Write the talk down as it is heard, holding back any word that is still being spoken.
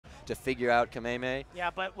to figure out Kameme. Yeah,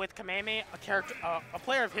 but with Kameme, a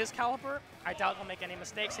player of his caliber, I doubt he'll make any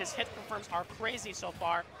mistakes. His hit confirms are crazy so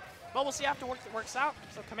far, but we'll see after it works out.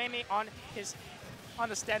 So Kameme on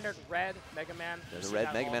the standard red Mega Man. The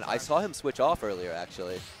red Mega Man. I saw him switch off earlier,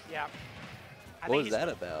 actually. Yeah. What was that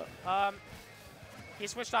about? He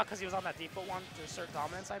switched off because he was on that default one to assert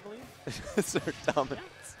dominance, I believe. Assert dominance.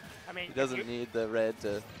 Yeah. I mean, he doesn't need the red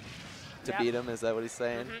to beat him. Is that what he's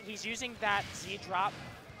saying? He's using that Z drop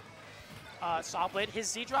saw blade. His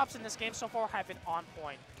Z drops in this game so far have been on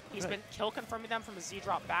point. He's been kill confirming them from a Z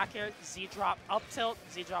drop back air, Z drop up tilt,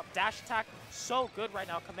 Z drop dash attack. So good right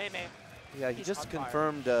now, Kameme. Yeah, he just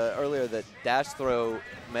confirmed earlier that dash throw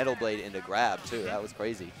Metal Blade into grab, too. That was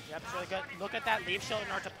crazy. Yep, it's really good. Look at that leave shield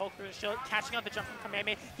in order to poke through the shield, catching out the jump from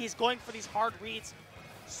Kameme. He's going for these hard reads.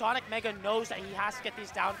 Sonicmega knows that he has to get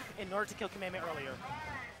these down in order to kill Kameme earlier.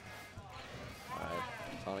 All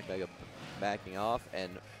right, Sonicmega backing off,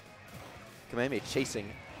 and Kameme chasing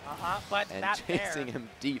but and that chasing him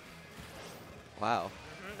deep. Wow.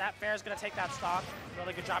 That fair is going to take that stock.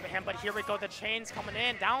 Really good job of him. But here we go. The chains coming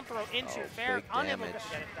in. Down throw into fair. Unable to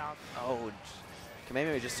get it down. Oh,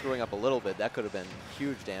 Kameme just screwing up a little bit. That could have been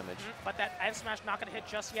huge damage. But that F smash not going to hit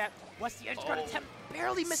just yet. What's the edge guard attempt?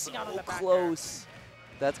 Barely missing out on the back close.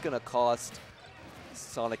 That's going to cost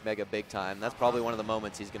Sonicmega big time. That's probably one of the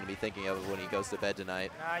moments he's going to be thinking of when he goes to bed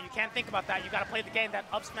tonight. You can't think about that. You got to play the game. That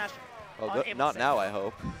up smash. Well, not now, I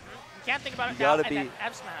hope. You can't think about it now. And that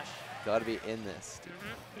F smash. Got to be in this.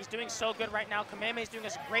 He's doing so good right now. Kameme is doing a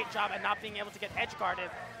great job at not being able to get edge guarded.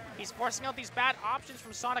 He's forcing out these bad options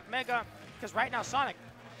from Sonicmega because right now Sonic,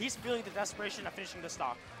 he's feeling the desperation of finishing the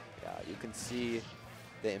stock. Yeah, you can see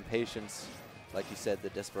the impatience, like you said, the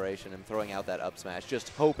desperation, and throwing out that up smash, just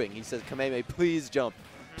hoping. He says, Kameme, please jump.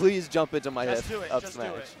 Please jump into my just do it. up just smash.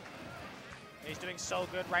 Do it. He's doing so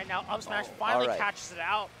good right now. Up smash finally catches it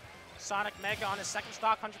out. Sonicmega on his second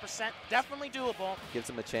stock, 100%. Definitely doable. Gives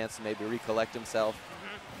him a chance to maybe recollect himself.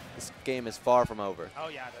 This game is far from over. Oh,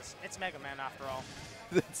 yeah. It's Mega Man after all.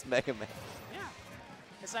 It's Mega Man. Yeah.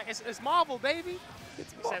 It's like it's Marvel, baby.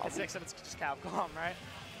 It's Marvel. Except it's just Capcom, right?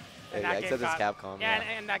 Yeah, except it's Capcom. Yeah,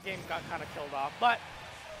 and that game got kind of killed off. But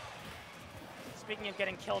speaking of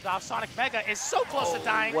getting killed off, Sonicmega is so close to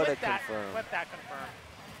dying with that confirm.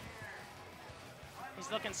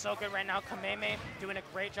 He's looking so good right now. Kameme doing a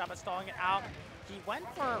great job at stalling it out. He went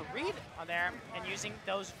for a read on there and using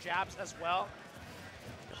those jabs as well.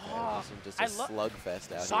 Oh, just a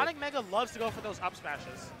slugfest out Sonicmega loves to go for those up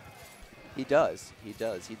smashes. He does. He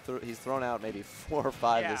does. He's thrown out maybe 4 or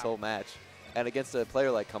 5 this whole match. And against a player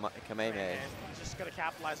like Kameme. He's just going to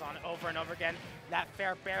capitalize on it over and over again. That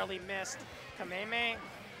fair barely missed. Kameme,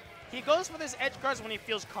 he goes for his edge guards when he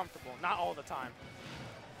feels comfortable, not all the time.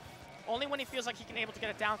 Only when he feels like he can able to get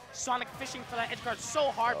it down. Sonic fishing for that edge guard so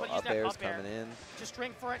hard, but he's that up air. Coming in. Just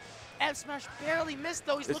string for it. F smash barely missed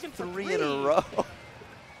though. He's looking for 3 in a row.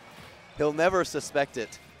 He'll never suspect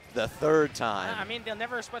it the 3rd time. I mean, they'll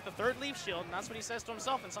never respect the 3rd leaf shield, and that's what he says to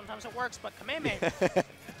himself, and sometimes it works. But Kameme,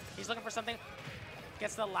 he's looking for something.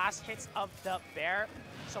 Gets the last hits of the bear,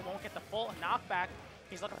 so won't get the full knockback.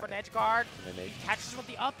 He's looking for an edge guard. He catches with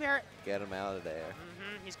the up air. Get him out of there.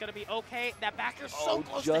 He's going to be okay. That back air's so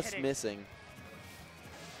close to hitting. Just missing.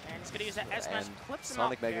 And he's going to use that S-Smash, clips him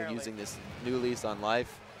out Sonicmega using this new lease on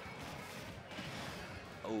life.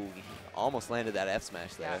 Oh, he almost landed that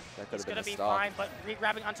F-Smash there. That could have been a stop. He's going to be fine, but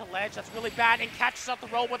re-grabbing onto ledge, that's really bad, and catches up the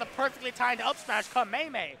roll with a perfectly timed up smash,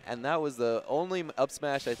 Kameme. And that was the only up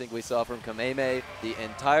smash I think we saw from Kameme the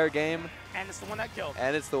entire game. And it's the one that killed.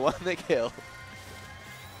 And it's the one that killed.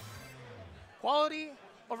 Quality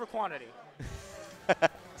over quantity.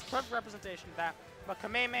 It's perfect representation of that. But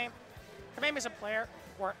Kameme's a player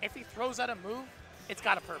where if he throws out a move, it's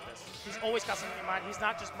got a purpose. He's always got something in mind. He's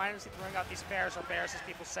not just mindlessly throwing out these fairs or bears, as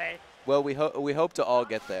people say. Well, we hope to all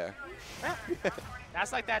get there. Yeah.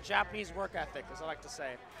 That's like that Japanese work ethic, as I like to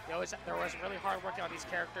say. They're always really hard working on these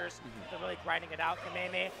characters. They're really grinding it out.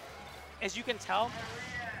 Kameme, as you can tell,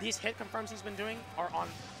 these hit confirms he's been doing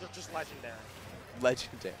they're just legendary.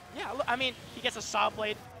 Legendary. Yeah, I mean, he gets a saw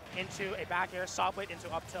blade into a back air, saw blade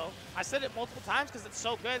into up tilt. I said it multiple times because it's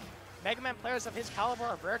so good. Mega Man players of his caliber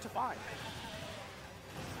are rare to find.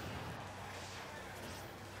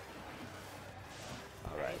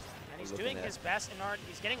 All right. And he's doing his best in order.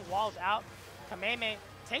 He's getting walled out. Kameme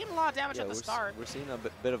taking a lot of damage at the start. We're seeing a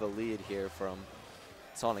bit of a lead here from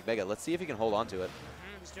Sonicmega. Let's see if he can hold on to it.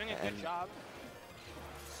 He's doing a good job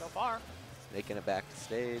so far. Making it back to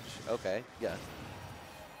stage. Okay, yeah.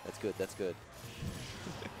 That's good, that's good.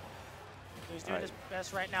 He's doing his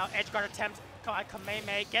best right now. Edgeguard attempt.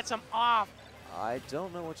 Kameme gets him off. I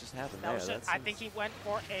don't know what just happened there. I think he went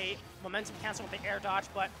for a momentum cancel with the air dodge,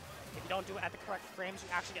 but if you don't do it at the correct frames, you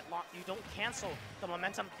actually get locked. You don't cancel the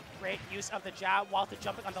momentum. Great use of the jab while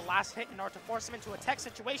jumping on the last hit in order to force him into a tech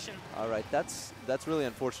situation. All right, that's really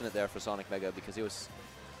unfortunate there for Sonicmega because he was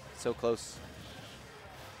so close.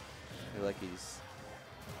 I feel like he's...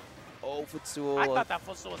 Oh, footstool. I thought that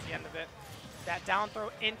footstool was the end of it. That down throw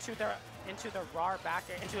into the RAR back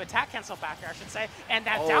air, into attack cancel back air, I should say, and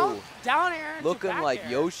that down air into looking back like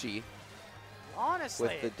air. Yoshi.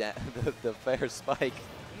 Honestly, with the fair spike.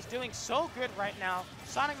 He's doing so good right now.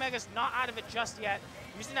 Sonicmega's not out of it just yet.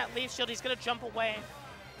 Using that leaf shield, he's gonna jump away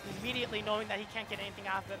immediately, knowing that he can't get anything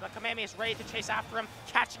out of it. But Kameme is ready to chase after him,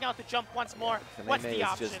 catching out the jump once more. Kameme What's the is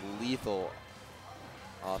option? just lethal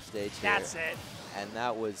off stage here. That's it. And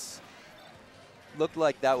that was... Looked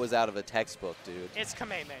like that was out of a textbook, dude. It's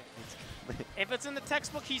Kameme. If it's in the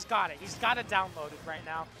textbook, he's got it. He's got it downloaded right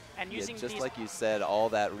now. And using just these, like you said, all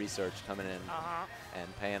that research coming in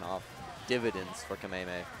and paying off dividends for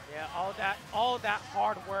Kameme. Yeah, all that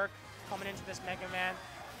hard work coming into this Megaman.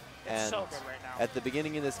 It's so good right now. At the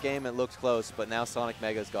beginning of this game, it looked close, but now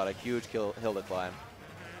Sonicmega's got a huge hill to climb.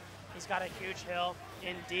 He's got a huge hill,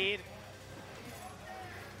 indeed.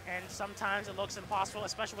 And sometimes it looks impossible,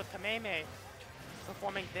 especially with Kameme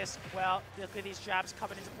performing this well. Look at these jabs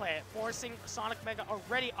coming into play, forcing Sonicmega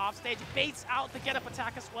already off stage, baits out the get-up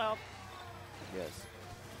attack as well. Yes.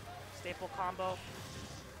 Staple combo.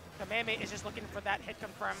 Kameme is just looking for that hit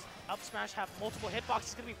confirm. Up smash, have multiple hitboxes,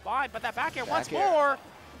 it's gonna be fine, but that back air once more,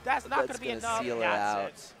 that's not gonna be enough. Seal it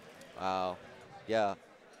out. Wow. Yeah.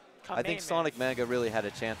 Kameme. I think Sonicmega really had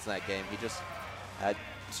a chance in that game. He just had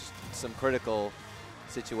some critical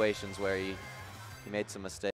situations where he made some mistakes.